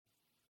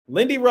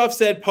Lindy Ruff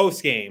said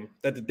post-game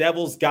that the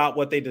Devils got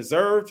what they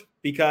deserved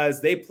because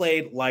they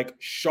played like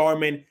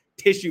Charmin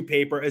tissue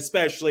paper,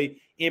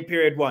 especially in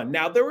period one.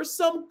 Now, there were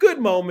some good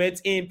moments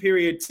in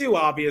period two,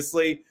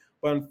 obviously,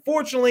 but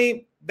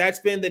unfortunately, that's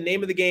been the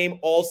name of the game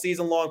all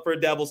season long for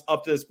the Devils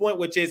up to this point,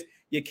 which is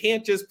you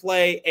can't just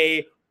play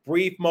a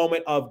brief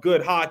moment of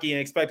good hockey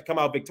and expect to come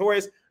out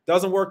victorious.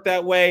 Doesn't work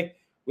that way.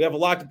 We have a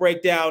lot to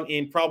break down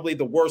in probably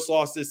the worst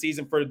loss this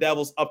season for the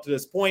Devils up to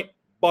this point.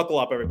 Buckle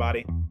up,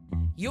 everybody.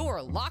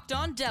 You're Locked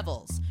On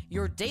Devils,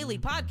 your daily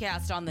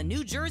podcast on the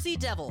New Jersey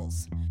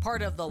Devils.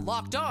 Part of the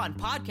Locked On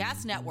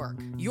Podcast Network,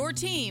 your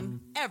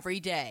team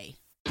every day.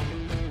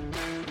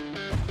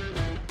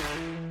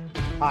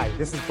 Hi,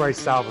 this is Bryce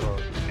Salvador,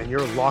 and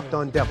you're Locked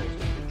On Devils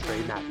with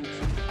Trey Matthews.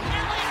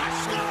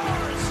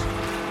 Scores!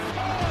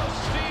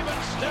 Oh,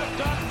 Stevens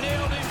stepped up,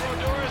 nailed him.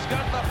 Brodor's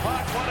got the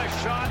puck. What a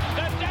shot.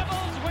 The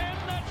Devils win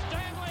the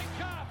Stanley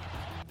Cup.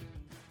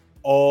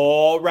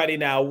 Alrighty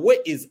now, what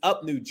is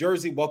up, New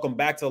Jersey? Welcome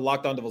back to the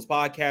Locked On Devils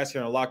podcast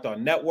here on the Locked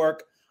On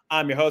Network.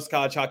 I'm your host,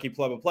 college hockey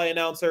play-by-play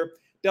announcer,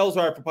 Devils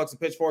writer for Pucks and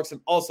Pitchforks,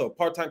 and also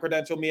part-time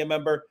credential media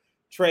member,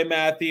 Trey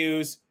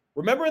Matthews.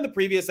 Remember in the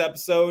previous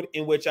episode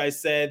in which I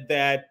said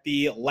that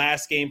the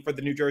last game for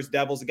the New Jersey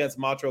Devils against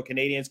Montreal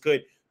Canadiens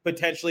could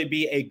potentially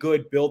be a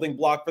good building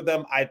block for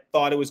them? I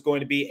thought it was going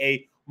to be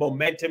a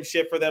momentum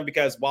shift for them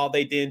because while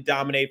they didn't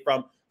dominate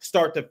from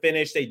start to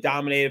finish, they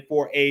dominated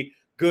for a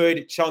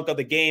good chunk of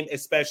the game,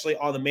 especially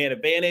on the man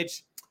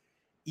advantage.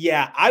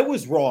 Yeah, I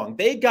was wrong.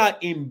 They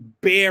got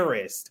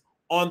embarrassed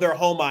on their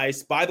home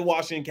ice by the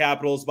Washington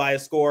Capitals by a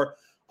score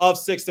of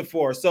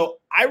 6-4. So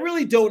I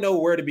really don't know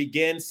where to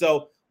begin.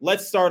 So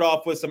let's start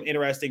off with some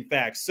interesting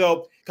facts.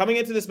 So coming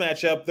into this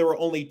matchup, there were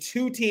only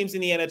two teams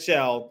in the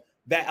NHL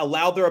that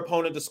allowed their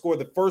opponent to score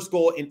the first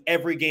goal in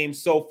every game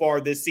so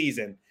far this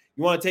season.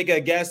 You want to take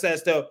a guess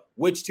as to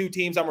which two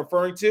teams I'm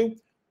referring to?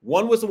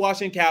 One was the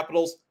Washington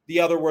Capitals. The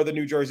other were the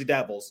New Jersey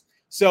Devils.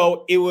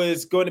 So it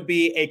was going to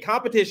be a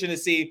competition to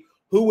see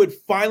who would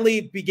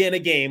finally begin a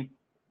game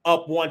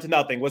up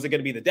 1-0. Was it going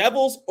to be the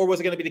Devils or was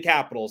it going to be the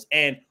Capitals?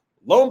 And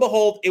lo and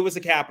behold, it was the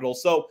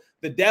Capitals. So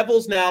the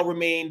Devils now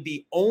remain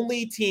the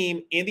only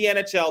team in the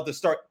NHL to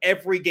start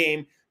every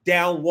game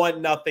down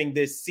 1-0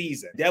 this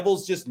season.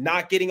 Devils just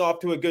not getting off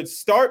to a good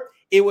start.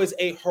 It was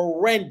a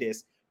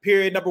horrendous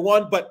period number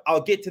one, but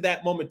I'll get to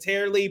that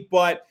momentarily.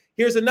 But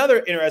here's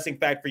another interesting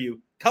fact for you.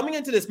 Coming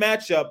into this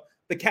matchup,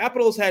 the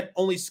Capitals had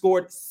only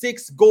scored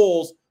 6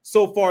 goals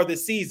so far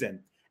this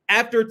season.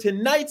 After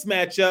tonight's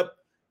matchup,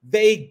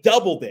 they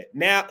doubled it.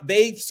 Now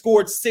they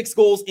scored 6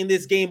 goals in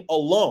this game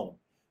alone.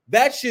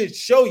 That should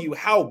show you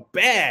how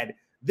bad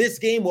this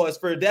game was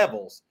for the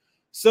Devils.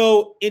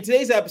 So in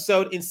today's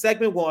episode, in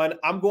segment 1,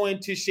 I'm going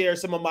to share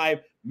some of my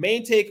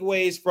main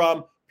takeaways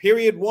from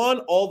period 1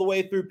 all the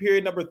way through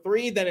period number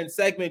 3. Then in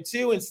segment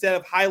 2, instead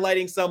of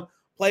highlighting some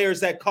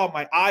players that caught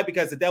my eye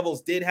because the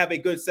Devils did have a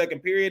good second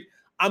period,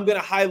 I'm going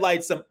to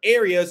highlight some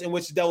areas in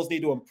which the Devils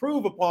need to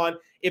improve upon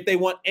if they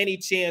want any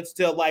chance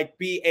to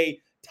be a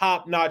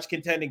top-notch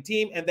contending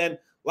team. And then,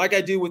 like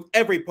I do with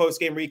every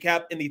post-game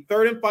recap, in the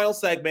third and final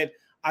segment,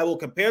 I will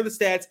compare the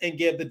stats and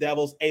give the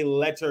Devils a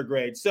letter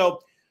grade.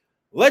 So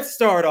let's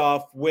start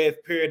off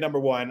with period number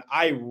 1.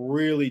 I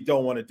really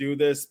don't want to do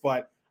this,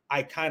 but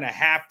I kind of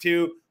have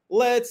to.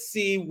 Let's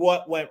see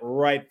what went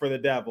right for the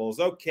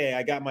Devils. Okay,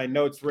 I got my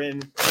notes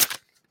written.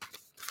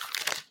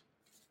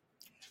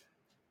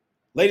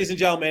 Ladies and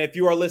gentlemen, if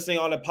you are listening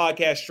on a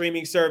podcast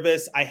streaming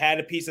service, I had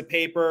a piece of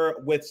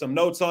paper with some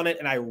notes on it,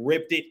 and I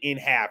ripped it in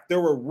half. There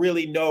were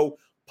really no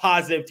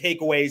positive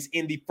takeaways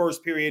in the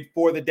first period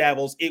for the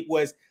Devils. It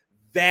was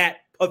that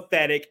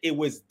pathetic. It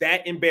was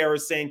that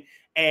embarrassing.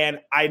 And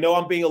I know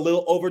I'm being a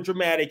little over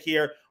dramatic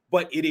here,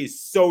 but it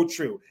is so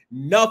true.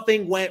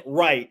 Nothing went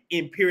right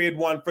in period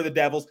 1 for the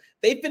Devils.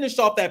 They finished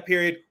off that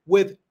period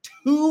with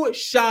 2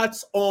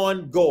 shots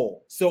on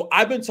goal. So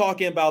I've been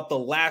talking about the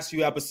last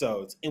few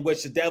episodes in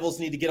which the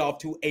Devils need to get off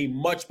to a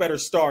much better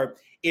start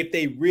if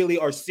they really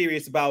are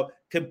serious about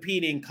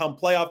competing come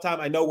playoff time.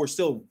 I know we're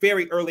still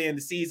very early in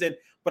the season,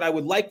 but I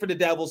would like for the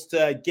Devils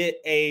to get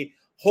a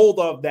hold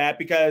of that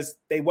because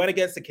they went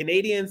against the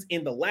Canadiens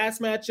in the last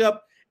matchup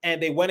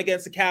and they went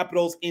against the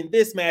Capitals in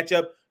this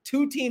matchup.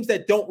 2 teams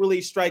that don't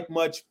really strike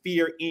much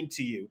fear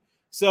into you.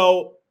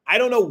 So I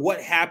don't know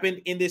what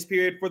happened in this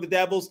period for the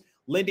Devils.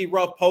 Lindy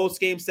Ruff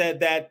post-game said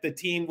that the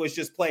team was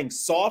just playing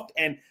soft,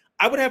 and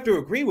I would have to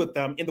agree with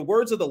them. In the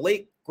words of the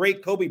late,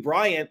 great Kobe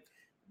Bryant,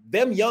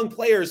 them young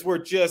players were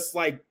just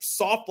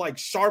soft like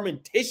Charmin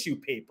tissue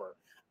paper.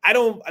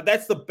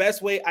 That's the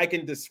best way I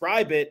can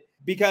describe it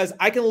because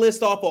I can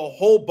list off a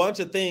whole bunch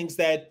of things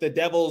that the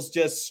Devils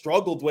just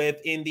struggled with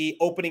in the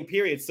opening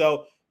period.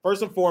 So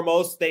first and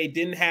foremost, they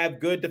didn't have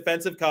good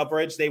defensive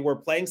coverage. They were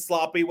playing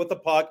sloppy with the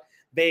puck.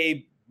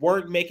 They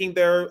weren't making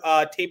their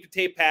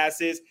tape-to-tape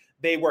passes.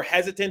 They were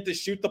hesitant to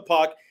shoot the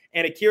puck.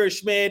 And Akira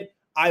Schmid,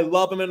 I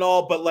love him and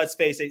all, but let's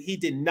face it, he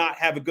did not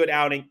have a good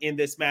outing in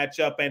this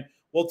matchup. And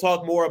we'll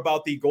talk more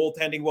about the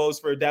goaltending woes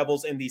for the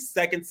Devils in the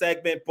second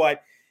segment.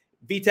 But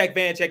Vitek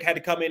Vanecek had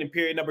to come in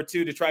period number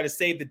 2 to try to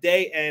save the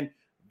day. And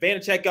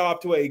Vanecek got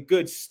off to a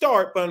good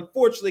start, but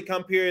unfortunately,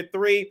 come period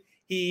 3,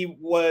 he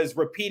was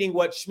repeating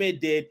what Schmid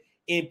did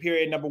in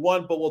period number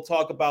 1, but we'll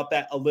talk about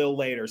that a little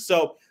later.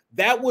 So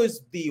that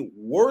was the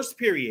worst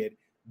period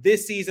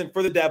this season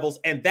for the Devils,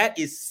 and that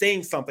is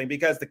saying something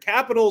because the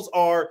Capitals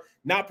are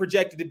not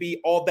projected to be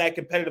all that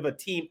competitive a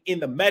team in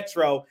the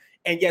Metro,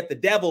 and yet the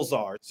Devils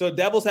are. So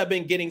Devils have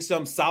been getting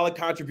some solid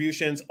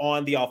contributions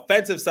on the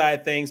offensive side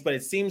of things, but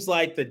it seems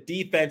like the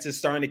defense is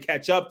starting to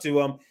catch up to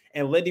them,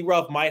 and Lindy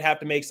Ruff might have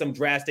to make some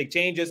drastic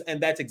changes,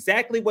 and that's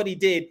exactly what he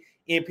did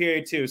in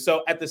period 2.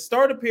 So at the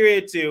start of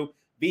period 2,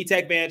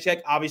 Vitek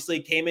Vanecek obviously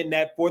came in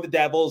net for the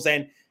Devils,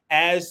 and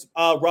as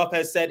Ruff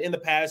has said in the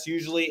past,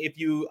 usually if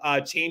you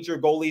change your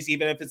goalies,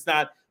 even if it's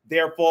not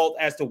their fault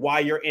as to why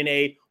you're in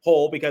a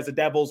hole, because the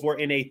Devils were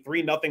in a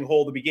 3-0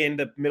 hole to begin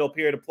the middle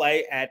period of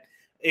play.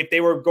 If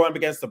they were going up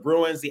against the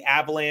Bruins, the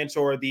Avalanche,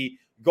 or the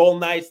Golden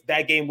Knights,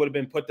 that game would have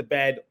been put to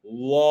bed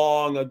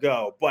long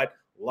ago. But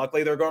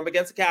luckily, they're going up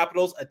against the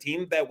Capitals, a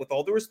team that, with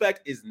all due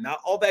respect, is not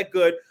all that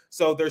good.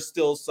 So there's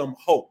still some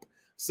hope.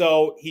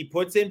 So he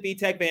puts in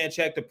Vitek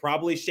Vanecek to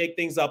probably shake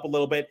things up a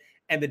little bit.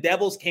 And the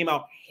Devils came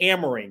out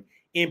hammering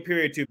in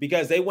period 2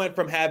 because they went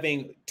from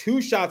having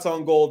 2 shots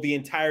on goal the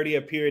entirety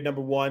of period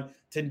number 1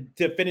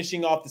 to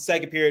finishing off the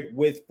second period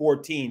with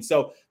 14.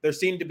 So there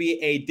seemed to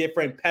be a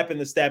different pep in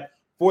the step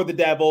for the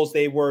Devils.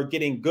 They were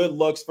getting good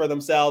looks for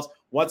themselves.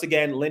 Once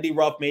again, Lindy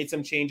Ruff made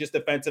some changes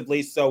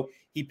defensively. So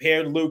he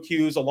paired Luke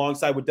Hughes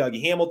alongside with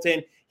Dougie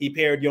Hamilton. He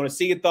paired Jonas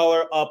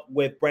Siegenthaler up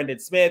with Brendan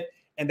Smith,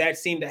 and that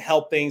seemed to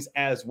help things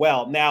as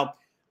well. Now,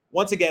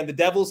 once again, the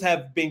Devils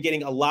have been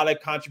getting a lot of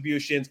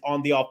contributions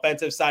on the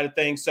offensive side of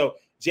things. So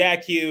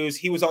Jack Hughes,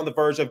 he was on the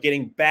verge of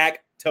getting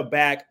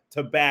back-to-back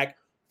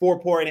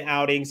 4-point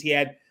outings. He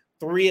had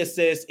 3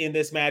 assists in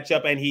this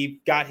matchup, and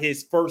he got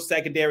his first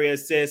secondary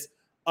assist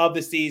of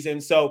the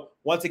season. So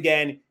once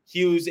again,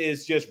 Hughes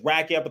is just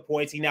racking up the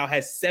points. He now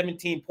has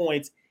 17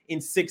 points in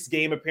 6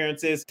 game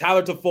appearances.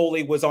 Tyler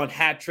Toffoli was on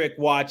hat trick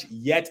watch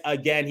yet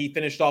again. He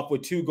finished off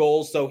with 2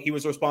 goals, so he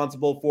was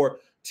responsible for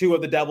 2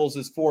 of the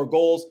Devils' 4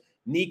 goals.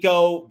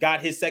 Nico got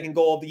his second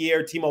goal of the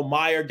year. Timo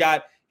Meier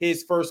got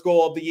his first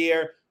goal of the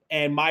year.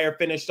 And Meier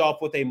finished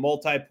off with a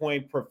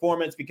multi-point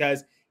performance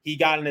because he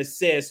got an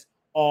assist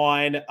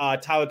on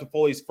Tyler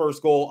Toffoli's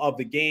first goal of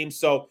the game.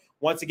 So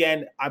once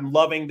again, I'm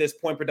loving this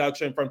point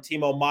production from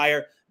Timo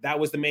Meier. That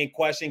was the main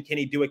question. Can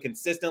he do it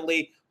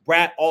consistently?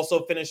 Bratt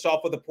also finished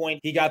off with a point.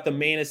 He got the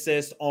main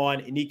assist on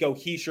Nico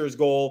Hischier's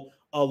goal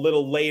a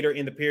little later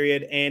in the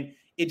period. And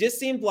it just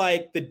seemed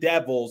like the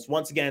Devils,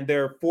 once again,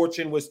 their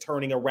fortune was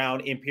turning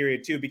around in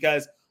period 2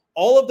 because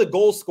all of the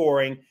goal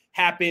scoring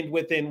happened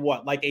within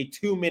like a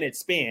 2-minute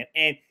span.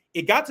 And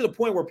it got to the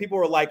point where people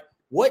were like,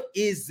 what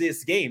is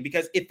this game?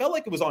 Because it felt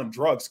like it was on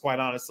drugs, quite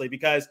honestly,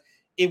 because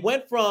it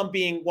went from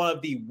being one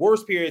of the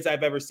worst periods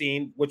I've ever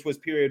seen, which was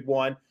period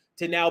 1,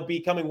 to now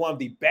becoming one of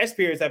the best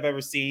periods I've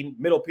ever seen,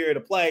 middle period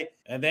of play.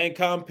 And then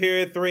come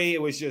period 3,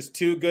 it was just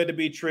too good to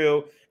be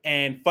true.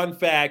 And fun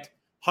fact,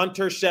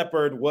 Hunter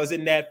Shepard was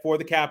in net for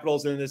the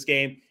Capitals in this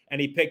game, and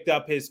he picked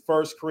up his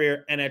first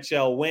career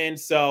NHL win.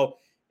 So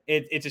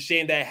it's a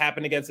shame that it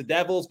happened against the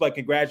Devils, but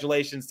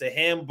congratulations to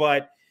him.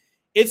 But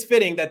it's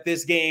fitting that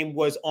this game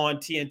was on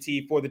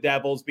TNT for the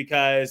Devils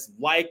because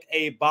like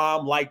a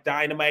bomb, like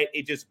dynamite,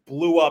 it just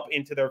blew up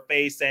into their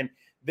face. And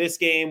this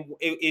game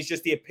is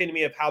just the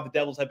epitome of how the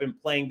Devils have been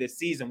playing this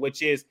season,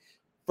 which is,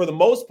 for the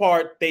most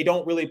part, they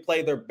don't really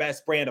play their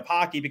best brand of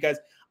hockey because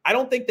I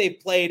don't think they've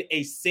played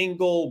a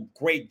single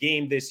great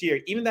game this year.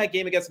 Even that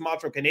game against the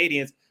Montreal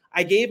Canadiens,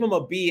 I gave them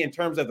a B in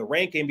terms of the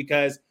ranking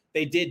because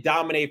they did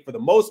dominate for the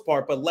most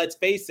part. But let's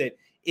face it,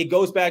 it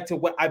goes back to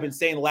what I've been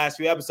saying the last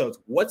few episodes.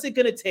 What's it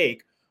going to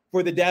take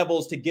for the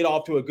Devils to get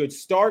off to a good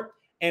start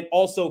and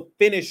also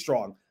finish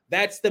strong?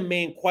 That's the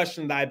main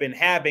question that I've been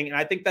having. And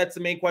I think that's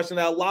the main question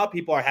that a lot of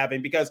people are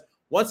having because,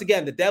 once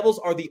again, the Devils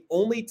are the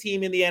only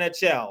team in the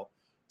NHL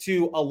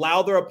to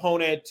allow their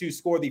opponent to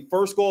score the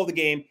first goal of the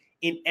game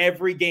in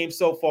every game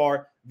so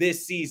far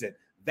this season.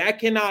 That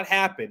cannot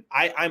happen.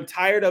 I'm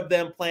tired of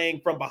them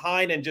playing from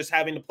behind and just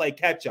having to play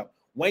catch up.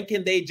 When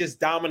can they just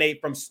dominate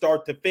from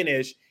start to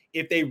finish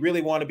if they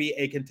really want to be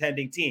a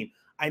contending team?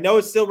 I know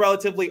it's still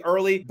relatively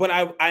early, but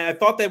I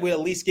thought that we'd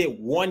at least get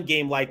one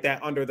game like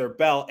that under their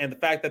belt. And the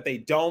fact that they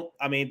don't,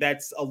 I mean,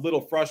 that's a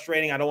little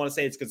frustrating. I don't want to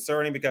say it's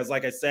concerning because,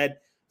 like I said,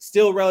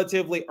 still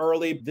relatively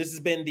early. This has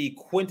been the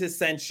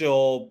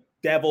quintessential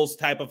Devils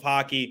type of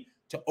hockey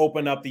to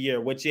open up the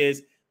year, which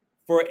is,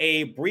 for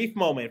a brief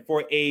moment,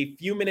 for a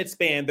few minute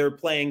span, they're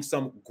playing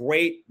some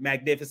great,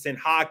 magnificent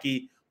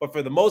hockey. But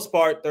for the most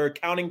part, they're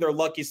counting their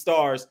lucky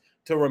stars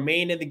to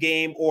remain in the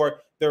game,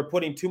 or they're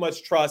putting too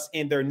much trust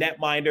in their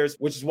netminders,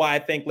 which is why I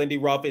think Lindy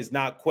Ruff is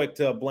not quick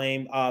to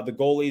blame the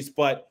goalies.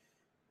 But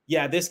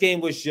yeah, this game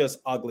was just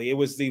ugly. It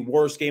was the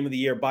worst game of the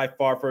year by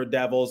far for the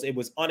Devils. It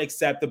was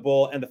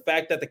unacceptable. And the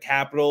fact that the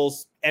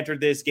Capitals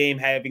entered this game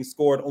having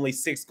scored only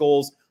 6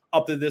 goals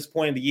up to this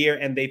point in the year,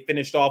 and they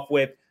finished off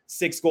with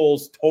 6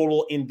 goals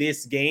total in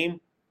this game,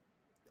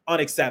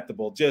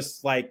 unacceptable.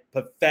 Just like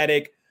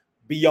pathetic,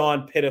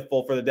 beyond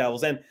pitiful for the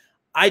Devils. And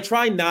I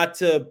try not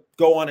to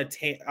go on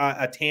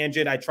a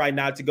tangent. I try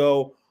not to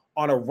go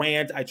on a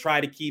rant. I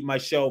try to keep my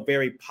show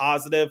very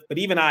positive, but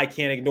even I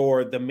can't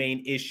ignore the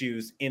main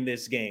issues in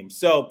this game.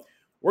 So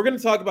we're going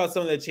to talk about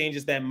some of the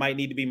changes that might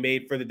need to be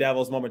made for the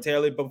Devils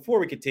momentarily. But before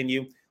we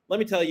continue, let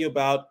me tell you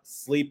about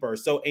Sleeper.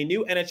 So a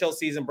new NHL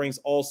season brings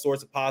all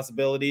sorts of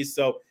possibilities.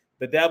 So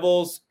the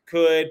Devils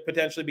could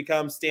potentially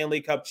become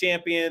Stanley Cup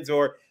champions,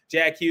 or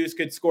Jack Hughes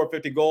could score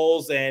 50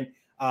 goals, and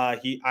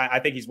I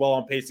think he's well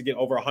on pace to get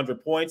over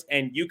 100 points.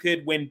 And you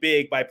could win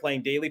big by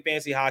playing daily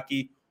fantasy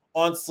hockey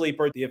on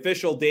Sleeper, the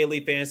official daily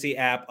fantasy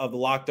app of the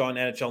Locked On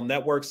NHL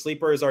Network.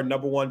 Sleeper is our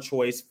number one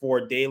choice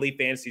for daily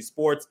fantasy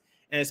sports,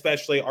 and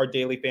especially our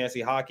daily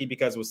fantasy hockey,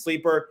 because with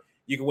Sleeper,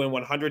 you can win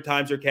 100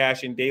 times your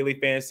cash in daily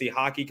fantasy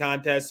hockey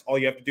contests. All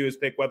you have to do is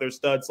pick whether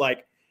studs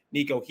like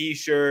Nico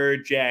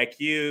Hischier, Jack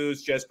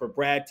Hughes, Jesper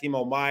Bratt,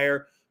 Timo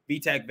Meier,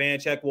 Vitek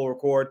Vanecek will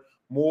record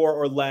more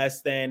or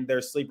less than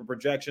their Sleeper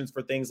projections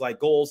for things like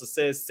goals,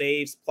 assists,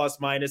 saves, plus,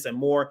 minus, and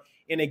more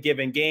in a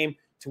given game.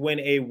 To win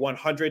a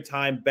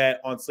 100-time bet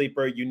on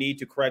Sleeper, you need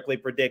to correctly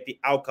predict the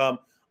outcome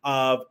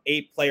of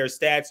 8 player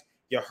stats.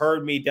 You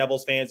heard me,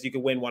 Devils fans. You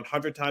can win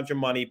 100 times your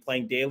money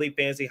playing daily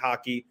fantasy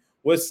hockey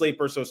with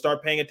Sleeper. So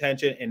start paying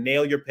attention and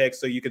nail your picks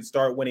so you can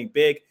start winning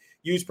big.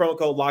 Use promo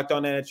code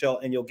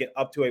LOCKEDONNHL and you'll get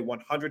up to a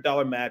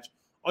 $100 match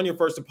on your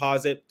first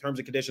deposit. Terms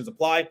and conditions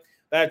apply.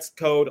 That's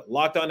code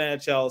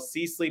LOCKEDONNHL.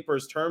 See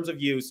Sleeper's terms of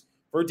use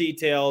for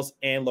details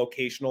and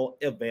locational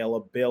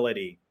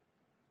availability.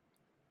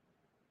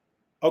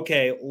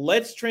 Okay,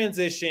 let's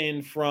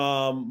transition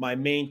from my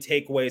main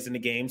takeaways in the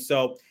game.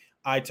 So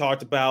I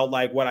talked about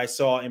like what I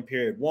saw in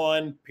period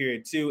 1,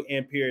 period 2,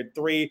 and period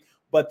 3.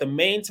 But the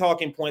main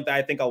talking point that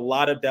I think a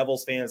lot of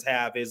Devils fans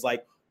have is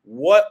like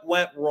what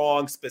went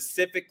wrong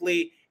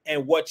specifically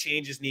and what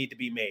changes need to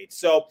be made.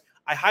 So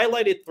I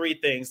highlighted 3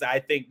 things that I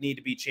think need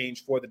to be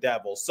changed for the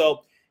Devils.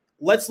 So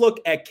let's look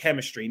at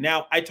chemistry.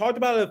 Now, I talked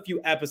about it a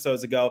few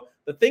episodes ago.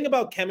 The thing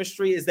about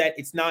chemistry is that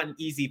it's not an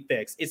easy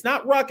fix. It's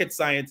not rocket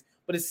science,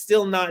 but it's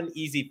still not an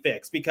easy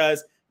fix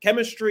because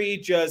chemistry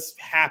just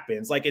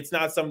happens. Like it's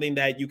not something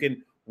that you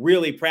can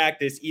really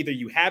practice. Either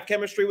you have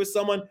chemistry with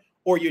someone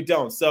or you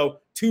don't. So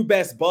 2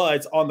 best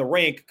buds on the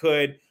rink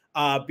could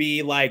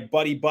be like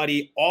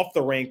buddy off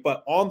the rink,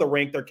 but on the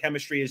rink, their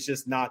chemistry is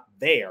just not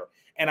there.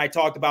 And I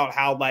talked about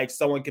how like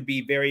someone could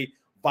be very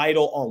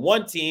vital on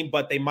one team,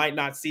 but they might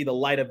not see the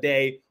light of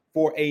day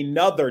for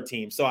another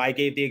team. So I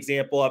gave the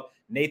example of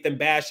Nathan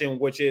Bastian,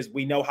 which is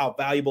we know how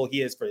valuable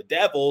he is for the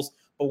Devils,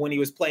 but when he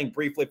was playing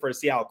briefly for the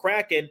Seattle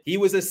Kraken, he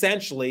was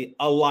essentially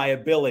a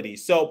liability.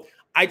 So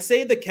I'd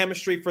say the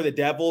chemistry for the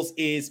Devils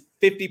is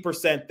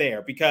 50%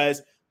 there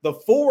because the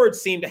forwards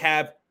seem to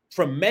have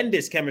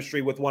tremendous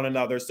chemistry with one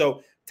another.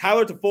 So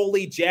Tyler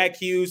Toffoli, Jack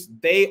Hughes,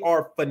 they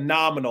are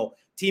phenomenal.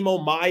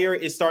 Timo Meier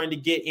is starting to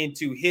get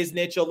into his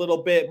niche a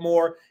little bit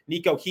more.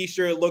 Nico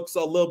Hischier looks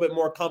a little bit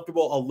more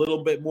comfortable, a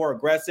little bit more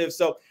aggressive.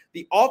 So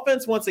the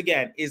offense, once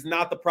again, is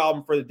not the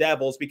problem for the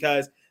Devils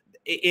because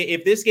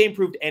if this game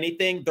proved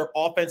anything, their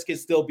offense can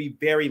still be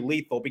very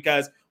lethal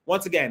because,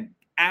 once again,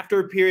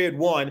 after period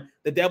 1,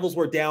 the Devils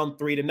were down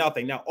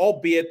 3-0. Now,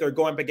 albeit they're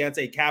going up against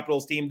a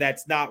Capitals team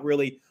that's not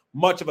really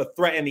much of a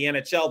threat in the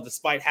NHL,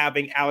 despite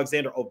having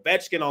Alexander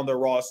Ovechkin on their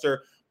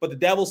roster, but the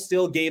Devils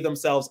still gave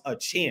themselves a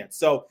chance.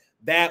 So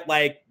that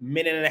like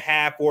minute and a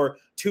half or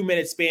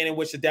 2-minute span in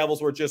which the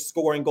Devils were just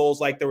scoring goals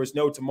like there was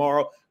no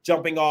tomorrow,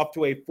 jumping off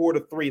to a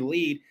 4-3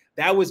 lead,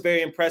 that was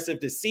very impressive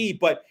to see.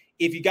 But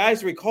if you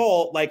guys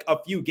recall, like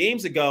a few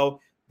games ago,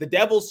 the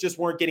Devils just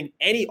weren't getting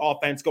any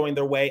offense going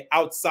their way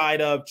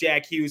outside of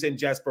Jack Hughes and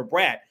Jesper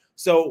Bratt.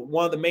 So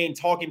one of the main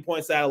talking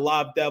points that a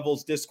lot of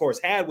Devils discourse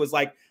had was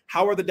like,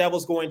 how are the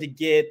Devils going to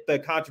get the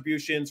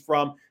contributions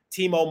from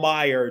Timo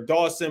Meier,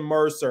 Dawson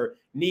Mercer,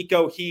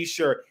 Nico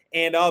Hischier,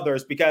 and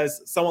others?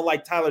 Because someone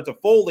like Tyler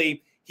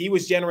Toffoli, he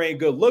was generating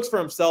good looks for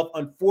himself.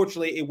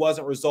 Unfortunately, it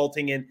wasn't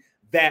resulting in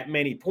that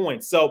many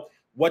points. So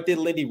what did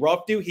Lindy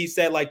Ruff do? He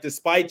said, like,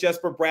 despite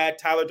Jesper Bratt,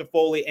 Tyler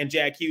Toffoli, and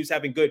Jack Hughes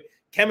having good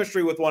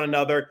chemistry with one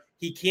another,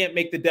 he can't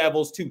make the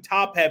Devils too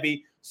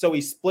top-heavy, so he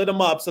split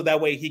them up so that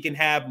way he can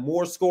have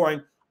more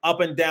scoring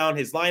up and down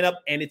his lineup,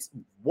 and it's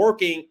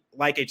working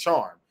like a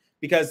charm.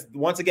 Because,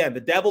 once again, the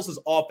Devils'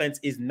 offense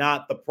is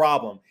not the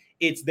problem.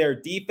 It's their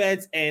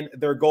defense and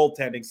their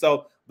goaltending.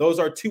 So those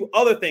are 2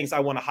 other things I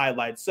want to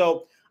highlight.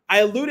 So I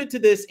alluded to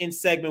this in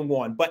segment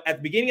 1, but at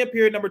the beginning of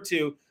period number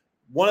 2,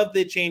 one of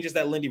the changes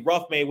that Lindy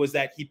Ruff made was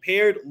that he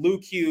paired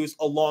Luke Hughes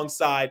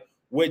alongside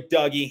with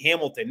Dougie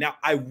Hamilton. Now,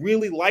 I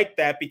really like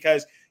that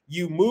because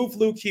you move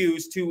Luke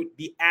Hughes to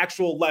the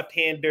actual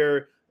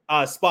left-hander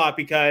spot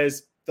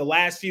because the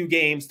last few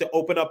games to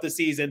open up the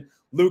season,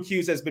 Luke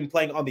Hughes has been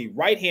playing on the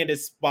right-handed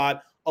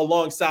spot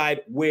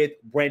alongside with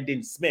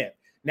Brendan Smith.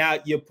 Now,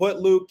 you put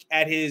Luke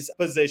at his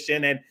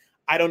position, and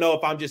I don't know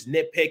if I'm just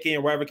nitpicking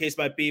or whatever the case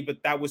might be,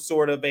 but that was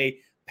sort of a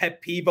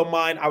pet peeve of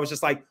mine. I was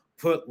just like,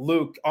 put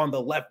Luke on the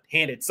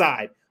left-handed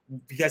side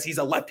because he's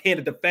a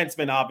left-handed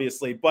defenseman,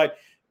 obviously. But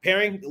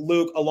pairing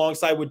Luke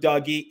alongside with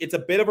Dougie, it's a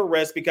bit of a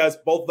risk because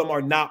both of them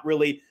are not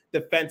really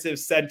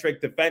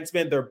defensive-centric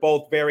defensemen. They're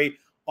both very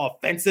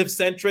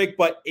offensive-centric,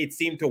 but it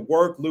seemed to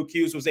work. Luke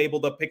Hughes was able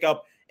to pick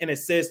up an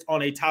assist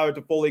on a Tyler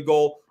Toffoli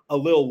goal a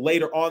little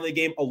later on in the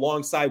game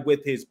alongside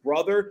with his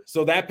brother.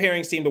 So that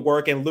pairing seemed to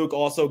work. And Luke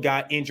also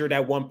got injured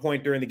at one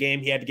point during the game.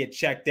 He had to get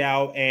checked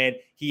out, and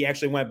he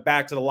actually went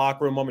back to the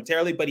locker room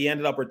momentarily, but he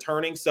ended up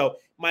returning. So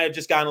might have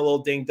just gotten a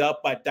little dinged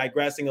up, but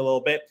digressing a little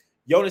bit.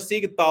 Jonas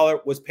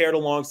Siegenthaler was paired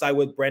alongside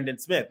with Brendan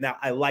Smith. Now,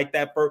 I like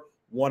that for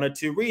one or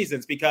two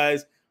reasons,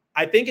 because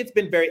I think it's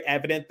been very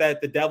evident that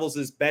the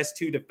Devils' best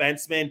two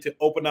defensemen to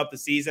open up the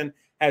season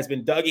has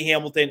been Dougie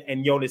Hamilton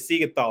and Jonas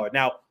Siegenthaler.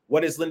 Now,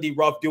 what is Lindy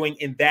Ruff doing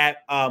in that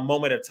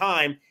moment of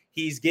time?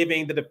 He's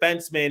giving the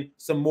defensemen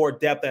some more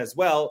depth as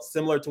well,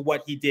 similar to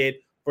what he did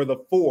for the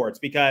forwards,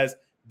 because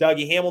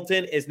Dougie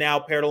Hamilton is now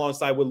paired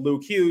alongside with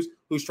Luke Hughes,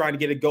 who's trying to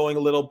get it going a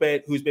little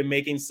bit, who's been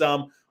making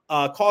some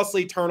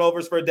costly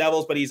turnovers for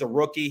Devils, but he's a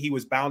rookie. He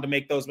was bound to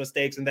make those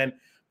mistakes. And then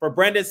for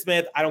Brendan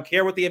Smith, I don't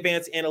care what the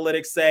advanced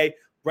analytics say.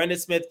 Brendan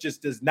Smith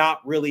just does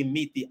not really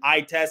meet the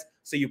eye test.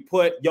 So you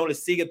put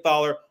Jonas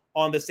Siegenthaler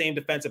on the same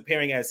defensive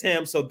pairing as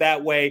him. So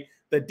that way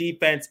the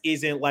defense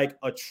isn't like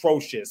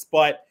atrocious.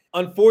 But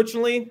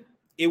unfortunately,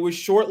 it was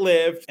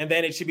short-lived. And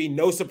then it should be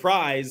no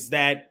surprise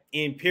that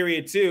in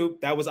period 2,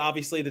 that was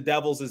obviously the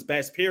Devils'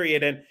 best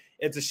period. And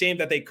it's a shame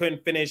that they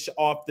couldn't finish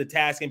off the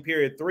task in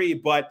period 3.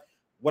 But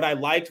what I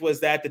liked was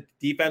that the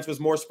defense was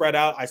more spread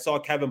out. I saw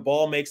Kevin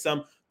Ball make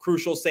some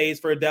crucial saves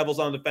for the Devils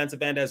on the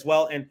defensive end as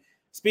well. And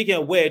speaking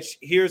of which,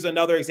 here's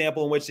another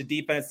example in which the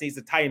defense needs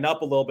to tighten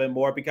up a little bit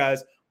more,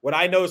 because what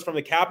I noticed from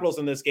the Capitals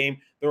in this game,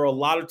 there were a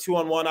lot of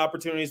 2-on-1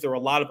 opportunities. There were a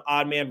lot of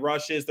odd man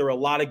rushes. There were a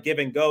lot of give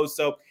and goes.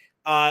 So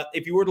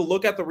if you were to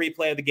look at the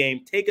replay of the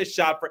game, take a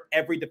shot for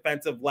every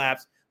defensive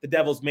lapse the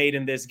Devils made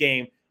in this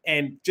game.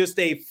 And just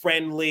a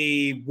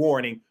friendly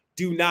warning,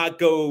 do not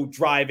go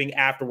driving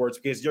afterwards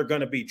because you're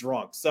going to be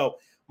drunk. So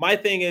my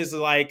thing is,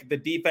 like, the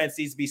defense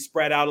needs to be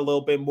spread out a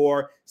little bit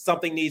more.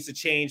 Something needs to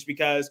change,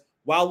 because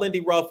while Lindy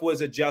Ruff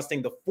was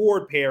adjusting the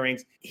forward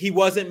pairings, he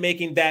wasn't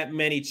making that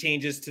many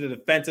changes to the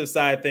defensive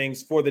side of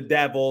things for the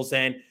Devils.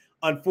 And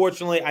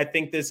unfortunately, I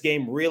think this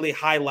game really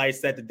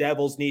highlights that the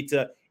Devils need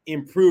to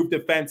improve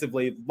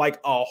defensively, like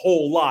a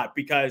whole lot,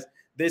 because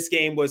this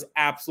game was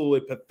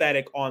absolutely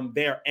pathetic on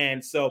their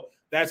end. So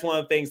that's one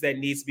of the things that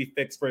needs to be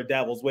fixed for the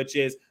Devils, which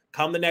is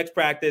come the next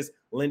practice,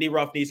 Lindy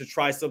Ruff needs to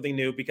try something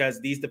new,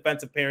 because these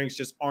defensive pairings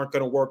just aren't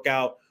going to work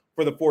out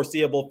for the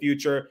foreseeable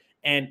future.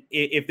 And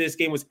if this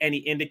game was any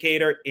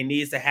indicator, it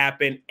needs to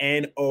happen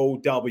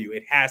N-O-W.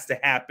 It has to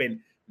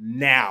happen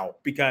now,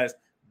 because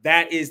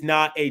that is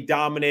not a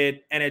dominant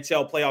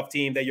NHL playoff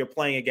team that you're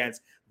playing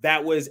against.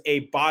 That was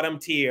a bottom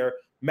tier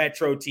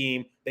Metro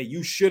team that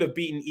you should have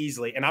beaten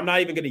easily. And I'm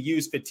not even going to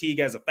use fatigue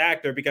as a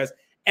factor, because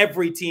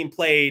every team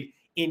played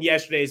in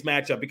yesterday's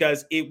matchup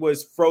because it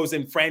was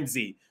frozen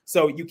frenzy.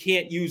 So you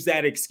can't use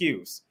that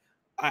excuse.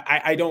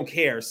 I don't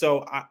care.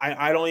 So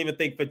I don't even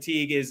think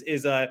fatigue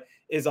is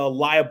a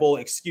liable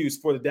excuse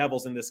for the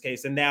Devils in this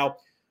case. And now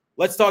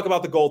let's talk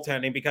about the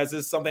goaltending, because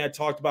this is something I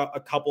talked about a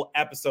couple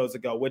episodes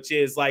ago, which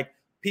is like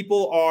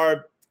people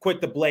are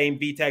quick to blame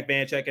Vitek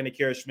Vanecek and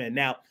Akira Schmid.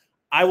 Now,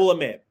 I will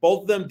admit,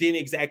 both of them didn't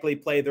exactly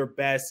play their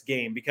best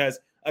game, because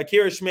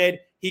Akira Schmid,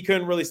 he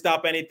couldn't really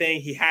stop anything.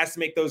 He has to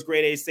make those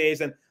grade A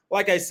saves. And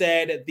like I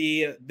said,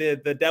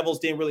 the Devils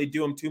didn't really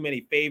do him too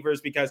many favors,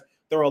 because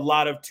there were a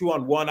lot of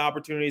 2-on-1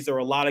 opportunities. There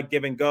were a lot of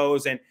give and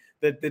goes, and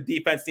the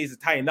defense needs to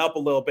tighten up a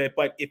little bit.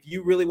 But if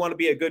you really want to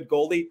be a good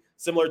goalie,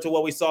 similar to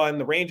what we saw in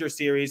the Rangers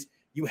series,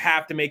 you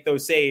have to make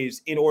those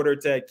saves in order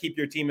to keep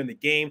your team in the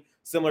game,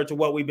 similar to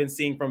what we've been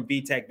seeing from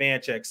Vitek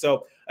Vanecek.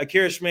 So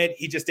Akira Schmid,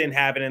 he just didn't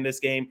have it in this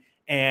game,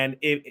 and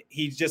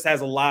he just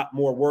has a lot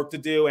more work to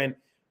do. And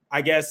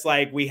I guess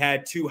like we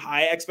had too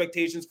high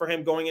expectations for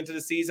him going into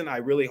the season. I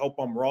really hope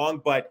I'm wrong,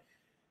 but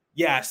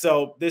yeah,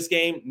 so this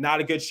game,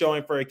 not a good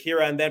showing for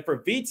Akira. And then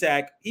for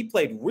Vitek, he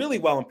played really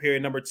well in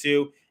period number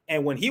 2.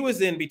 And when he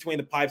was in between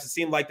the pipes, it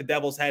seemed like the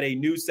Devils had a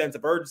new sense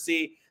of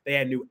urgency. They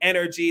had new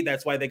energy.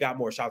 That's why they got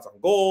more shots on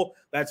goal.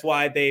 That's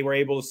why they were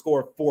able to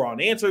score 4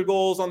 unanswered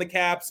goals on the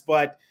Caps.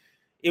 But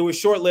it was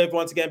short-lived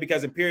once again,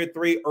 because in period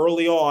 3,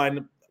 early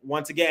on,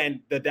 once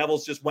again, the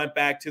Devils just went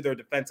back to their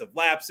defensive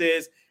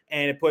lapses,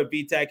 and it put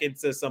Vitek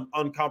into some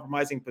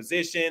uncompromising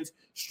positions.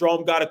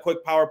 Strome got a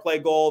quick power play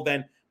goal.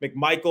 Then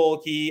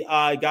McMichael, he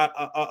got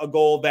a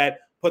goal that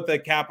put the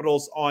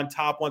Capitals on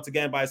top once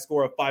again by a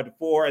score of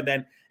 5-4. And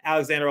then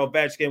Alexander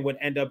Ovechkin would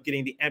end up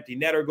getting the empty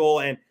netter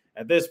goal. And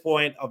at this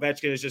point,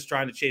 Ovechkin is just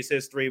trying to chase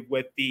history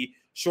with the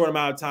short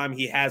amount of time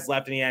he has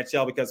left in the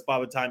NHL, because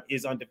Father Time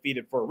is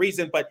undefeated for a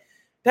reason. But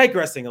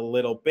digressing a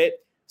little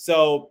bit.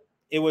 So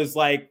it was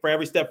like for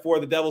every step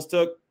forward the Devils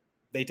took,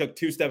 they took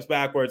 2 steps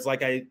backwards,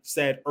 like I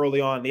said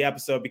early on in the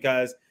episode,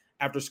 because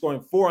after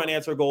scoring 4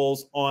 unanswered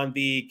goals on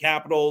the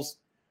Capitals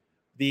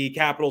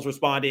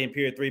responded in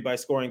period 3 by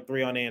scoring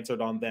 3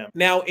 unanswered on them.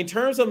 Now, in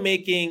terms of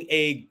making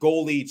a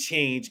goalie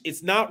change,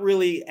 it's not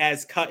really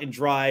as cut and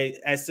dry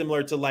as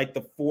similar to like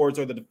the forwards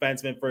or the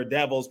defensemen for the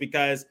Devils,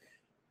 because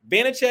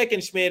Vanacek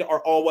and Schmid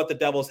are all what the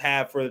Devils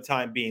have for the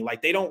time being.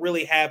 Like, they don't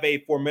really have a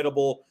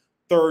formidable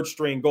third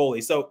string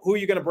goalie. So who are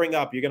you going to bring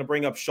up? You're going to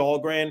bring up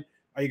Shalgren?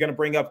 Are you going to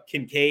bring up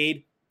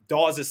Kincaid?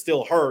 Dawes is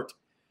still hurt.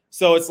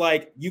 So it's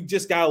like, you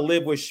just got to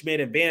live with Schmid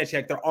and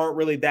Vanacek. There aren't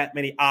really that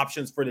many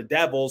options for the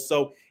Devils.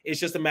 So it's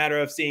just a matter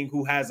of seeing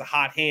who has a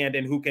hot hand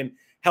and who can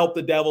help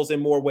the Devils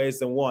in more ways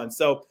than one.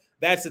 So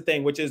that's the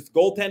thing, which is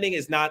goaltending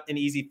is not an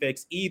easy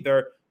fix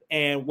either.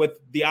 And with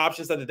the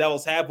options that the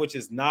Devils have, which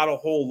is not a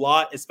whole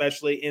lot,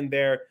 especially in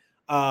their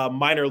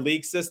minor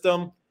league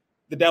system,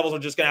 the Devils are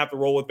just going to have to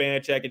roll with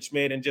Vanacek and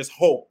Schmid and just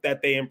hope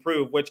that they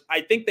improve, which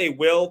I think they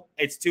will.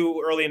 It's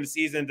too early in the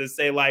season to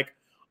say, like,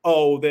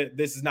 oh,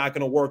 this is not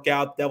going to work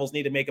out. Devils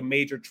need to make a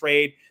major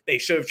trade. They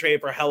should have traded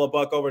for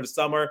Hellebuck over the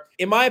summer.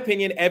 In my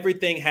opinion,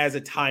 everything has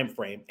a time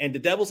frame, and the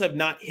Devils have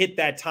not hit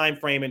that time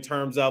frame in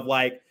terms of,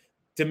 like,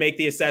 to make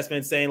the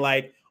assessment saying,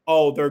 like,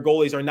 oh, their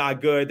goalies are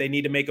not good. They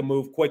need to make a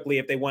move quickly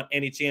if they want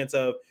any chance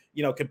of,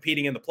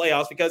 competing in the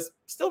playoffs, because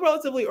still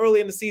relatively early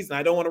in the season.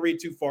 I don't want to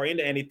read too far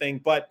into anything,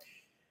 but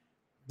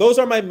those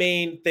are my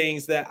main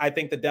things that I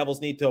think the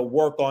Devils need to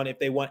work on if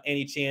they want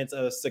any chance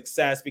of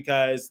success,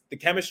 because the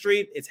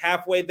chemistry, it's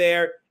halfway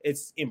there.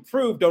 It's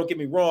improved, don't get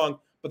me wrong,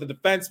 but the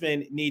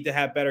defensemen need to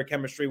have better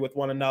chemistry with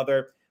one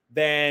another.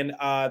 Then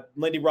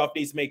Lindy Ruff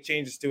needs to make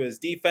changes to his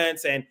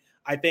defense. And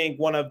I think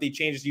one of the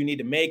changes you need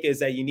to make is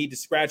that you need to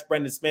scratch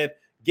Brendan Smith,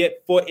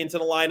 get Foote into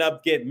the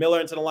lineup, get Miller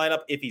into the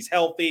lineup if he's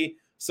healthy.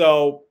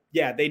 So,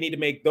 yeah, they need to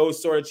make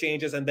those sort of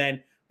changes. And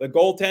then the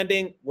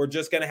goaltending, we're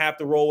just going to have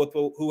to roll with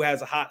who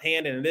has a hot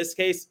hand. And in this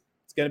case,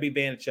 it's going to be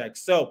Vanacek.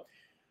 So,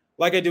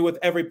 like I do with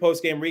every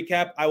post-game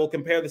recap, I will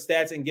compare the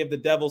stats and give the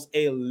Devils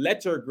a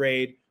letter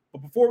grade.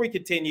 But before we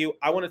continue,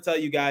 I want to tell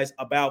you guys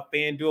about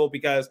FanDuel,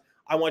 because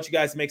I want you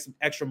guys to make some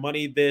extra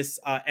money this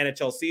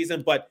NHL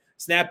season. But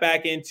snap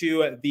back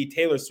into the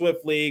Taylor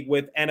Swift League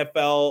with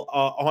NFL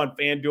on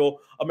FanDuel,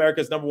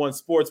 America's #1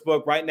 sports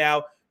book. Right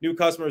now, new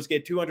customers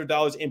get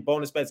 $200 in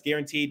bonus bets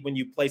guaranteed when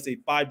you place a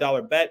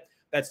 $5 bet.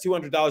 That's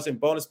 $200 in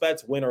bonus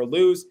bets, win or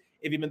lose.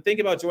 If you've been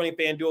thinking about joining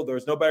FanDuel,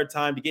 there's no better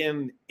time to get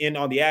in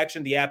on the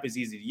action. The app is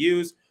easy to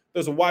use.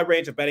 There's a wide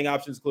range of betting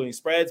options, including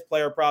spreads,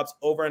 player props,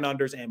 over and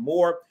unders, and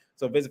more.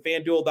 So visit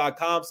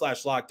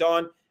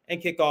FanDuel.com/lockedon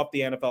and kick off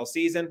the NFL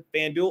season.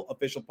 FanDuel,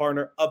 official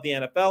partner of the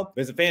NFL.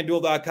 Visit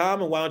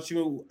FanDuel.com, and why don't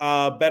you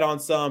bet on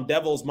some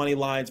Devils money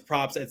lines,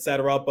 props,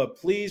 etc. But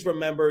please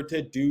remember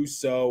to do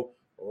so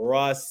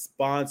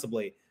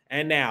responsibly.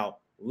 And now,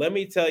 let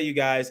me tell you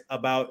guys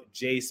about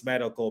Jase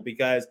Medical,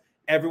 because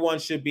everyone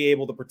should be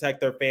able to protect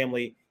their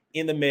family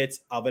in the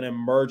midst of an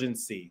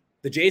emergency.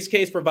 The Jase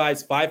case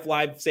provides 5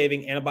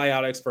 life-saving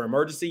antibiotics for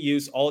emergency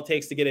use. All it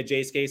takes to get a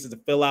Jase case is to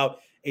fill out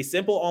a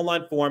simple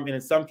online form, and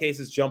in some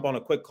cases, jump on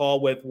a quick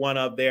call with one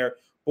of their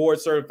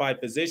board-certified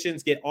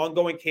physicians, get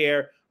ongoing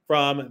care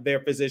from their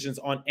physicians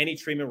on any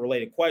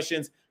treatment-related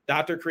questions.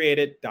 Doctor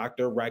created,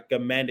 doctor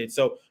recommended.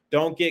 So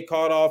don't get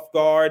caught off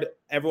guard.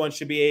 Everyone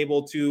should be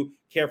able to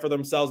care for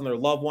themselves and their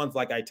loved ones,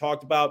 like I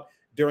talked about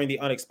during the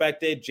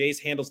unexpected. Jase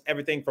handles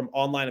everything from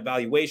online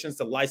evaluations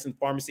to licensed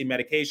pharmacy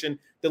medication,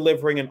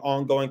 delivering an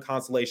ongoing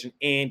consultation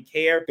and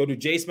care. Go to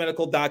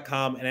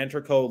jasemedical.com and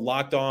enter code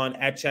LOCKEDON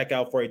at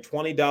checkout for a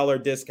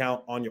 $20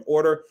 discount on your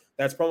order.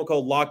 That's promo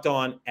code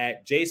LOCKEDON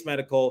at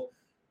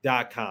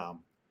jasemedical.com.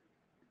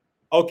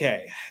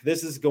 Okay,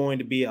 this is going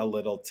to be a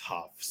little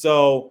tough.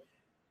 So,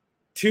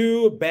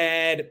 2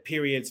 bad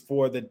periods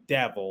for the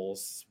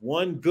Devils.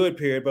 1 good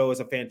period, but it was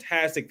a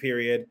fantastic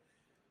period.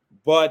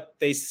 But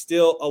they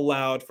still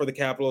allowed for the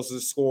Capitals to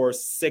score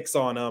 6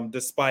 on them,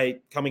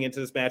 despite coming into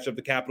this matchup,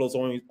 the Capitals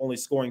only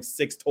scoring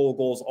 6 total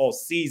goals all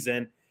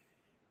season.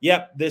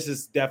 Yep, this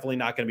is definitely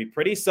not going to be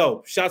pretty.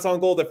 So, shots on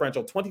goal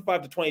differential,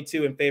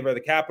 25-22 in favor of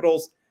the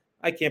Capitals.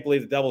 I can't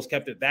believe the Devils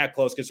kept it that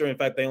close, considering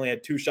the fact they only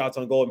had 2 shots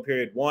on goal in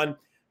period 1.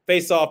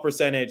 Face-off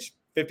percentage,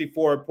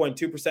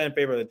 54.2% in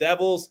favor of the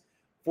Devils.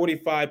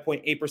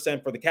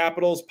 45.8% for the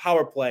Capitals.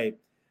 Power play.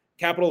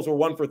 Capitals were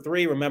 1 for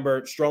 3.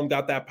 Remember, Strome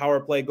got that power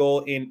play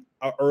goal in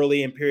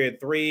early in period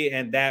 3,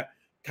 and that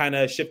kind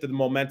of shifted the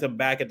momentum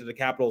back into the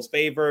Capitals'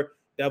 favor.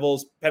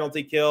 Devils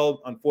penalty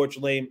kill,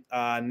 unfortunately,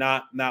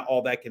 not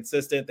all that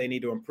consistent. They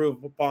need to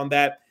improve upon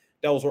that.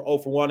 Devils were 0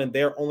 for 1 in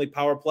their only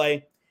power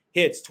play.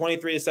 Hits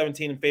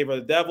 23-17 in favor of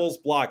the Devils.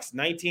 Blocks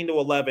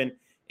 19-11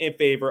 in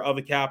favor of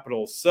the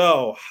Capitals.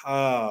 So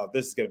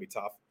this is going to be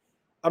tough.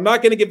 I'm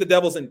not going to give the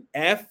Devils an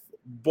F,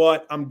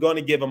 but I'm going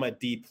to give them a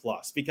D+,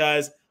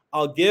 because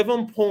I'll give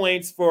them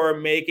points for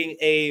making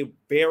a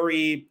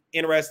very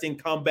interesting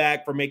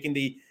comeback, for making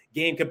the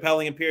game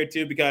compelling in period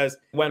 2, because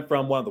it went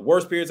from one of the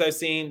worst periods I've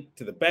seen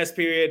to the best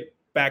period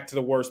back to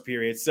the worst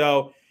period.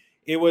 So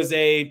it was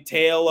a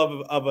tale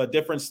of a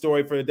different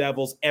story for the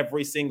Devils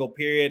every single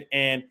period,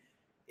 and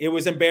it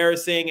was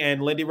embarrassing.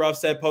 And Lindy Ruff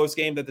said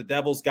post-game that the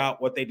Devils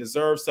got what they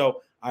deserve.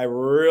 So I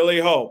really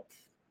hope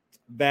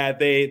that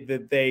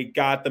they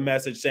got the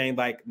message saying,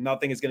 like,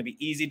 nothing is going to be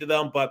easy to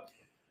them, but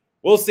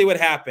we'll see what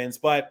happens.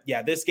 But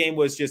yeah, this game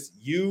was just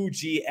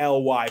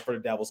UGLY for the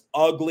Devils.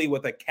 Ugly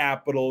with a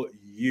capital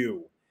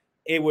U.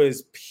 It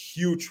was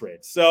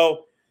putrid.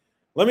 So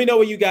Let me know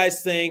what you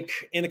guys think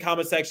in the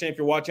comment section. If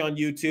you're watching on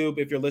YouTube,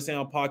 if you're listening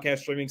on podcast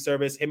streaming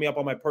service, hit me up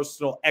on my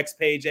personal X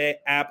page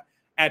app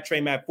at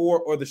TreyMatt4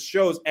 or the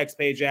show's X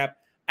page app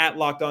at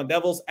Locked On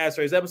Devils. As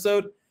for today's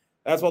episode,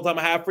 that's all the time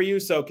I have for you.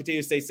 So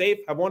continue to stay safe.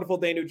 Have a wonderful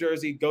day in New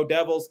Jersey. Go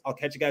Devils. I'll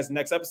catch you guys in the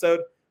next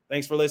episode.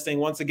 Thanks for listening.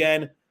 Once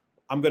again,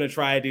 I'm going to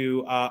try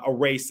to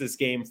erase this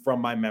game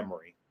from my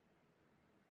memory.